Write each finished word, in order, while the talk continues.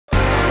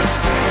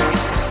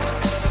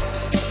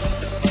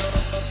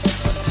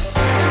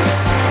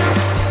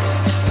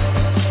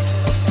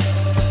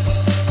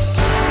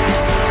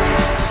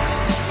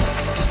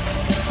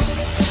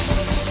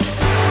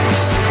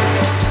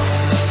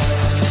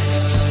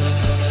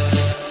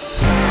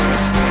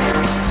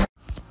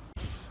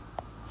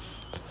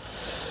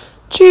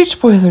Stage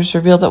spoilers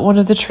reveal that one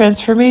of the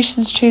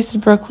transformations Chase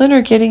and Brooklyn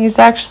are getting is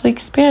actually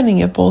expanding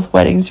if both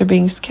weddings are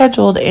being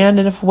scheduled, and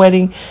if a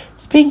wedding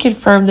is being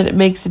confirmed, that it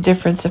makes a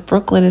difference if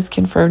Brooklyn is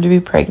confirmed to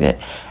be pregnant.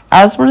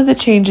 As one of the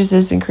changes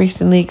is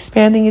increasingly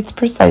expanding, it's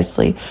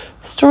precisely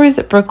the stories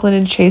that Brooklyn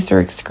and Chase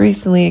are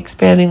increasingly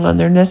expanding on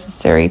their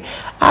necessary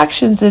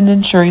actions in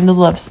ensuring the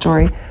love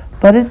story.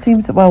 But it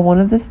seems that while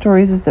one of the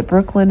stories is that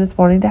Brooklyn is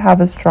wanting to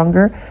have a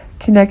stronger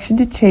connection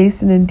to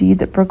Chase, and indeed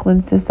that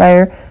Brooklyn's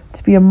desire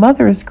to be a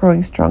mother is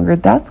growing stronger,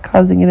 that's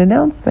causing an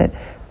announcement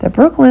that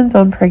Brooklyn's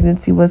own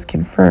pregnancy was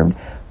confirmed.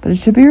 But it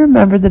should be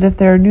remembered that if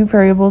there are new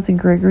variables in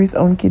Gregory's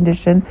own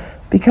condition,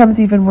 it becomes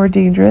even more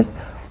dangerous.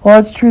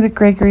 While it's true that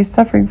Gregory is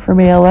suffering from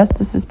ALS,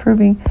 this is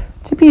proving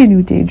to be a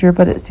new danger,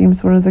 but it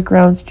seems one of the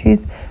grounds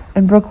Chase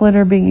and Brooklyn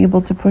are being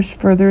able to push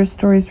further as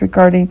stories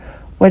regarding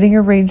wedding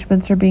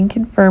arrangements are being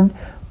confirmed.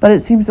 But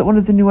it seems that one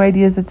of the new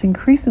ideas that's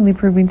increasingly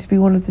proving to be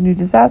one of the new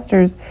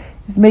disasters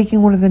is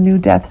making one of the new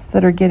deaths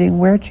that are getting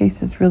where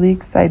Chase is really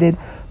excited.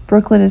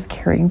 Brooklyn is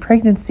carrying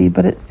pregnancy,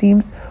 but it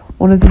seems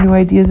one of the new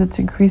ideas that's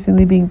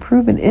increasingly being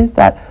proven is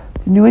that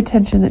the new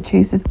attention that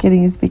Chase is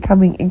getting is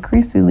becoming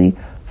increasingly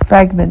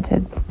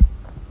fragmented.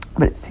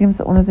 But it seems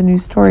that one of the new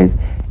stories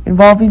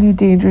involving new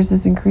dangers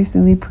is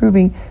increasingly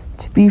proving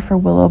to be for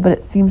Willow, but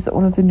it seems that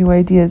one of the new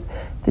ideas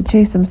that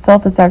Chase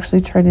himself is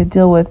actually trying to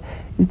deal with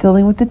is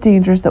dealing with the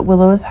dangers that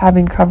Willow is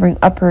having covering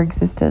up her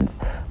existence.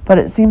 But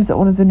it seems that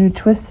one of the new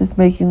twists is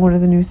making one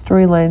of the new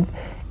storylines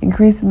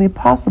increasingly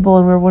possible,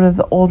 and where one of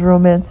the old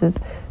romances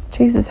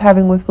Chase is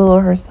having with Willow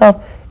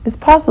herself is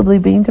possibly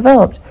being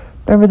developed.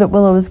 Remember that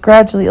Willow is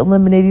gradually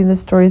eliminating the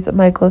stories that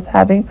Michael is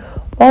having,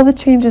 while the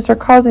changes are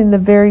causing the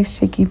very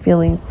shaky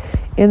feelings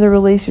in the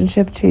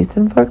relationship Chase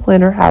and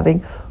Brooklyn are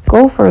having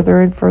go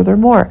further and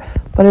furthermore.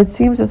 But it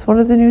seems as one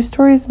of the new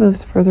stories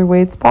moves further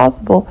away, it's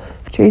possible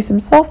Chase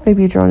himself may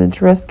be drawn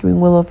into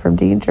rescuing Willow from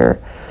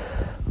danger.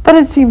 But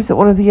it seems that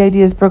one of the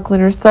ideas Brooklyn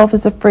herself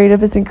is afraid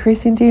of is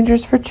increasing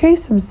dangers for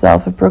Chase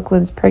himself. If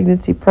Brooklyn's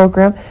pregnancy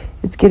program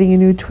is getting a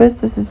new twist,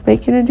 this is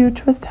making a new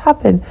twist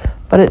happen.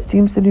 But it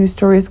seems the new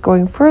story is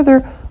going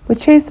further, with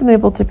Chase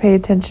unable to pay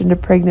attention to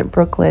pregnant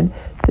Brooklyn.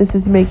 This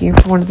is making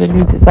for one of the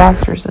new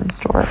disasters in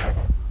store.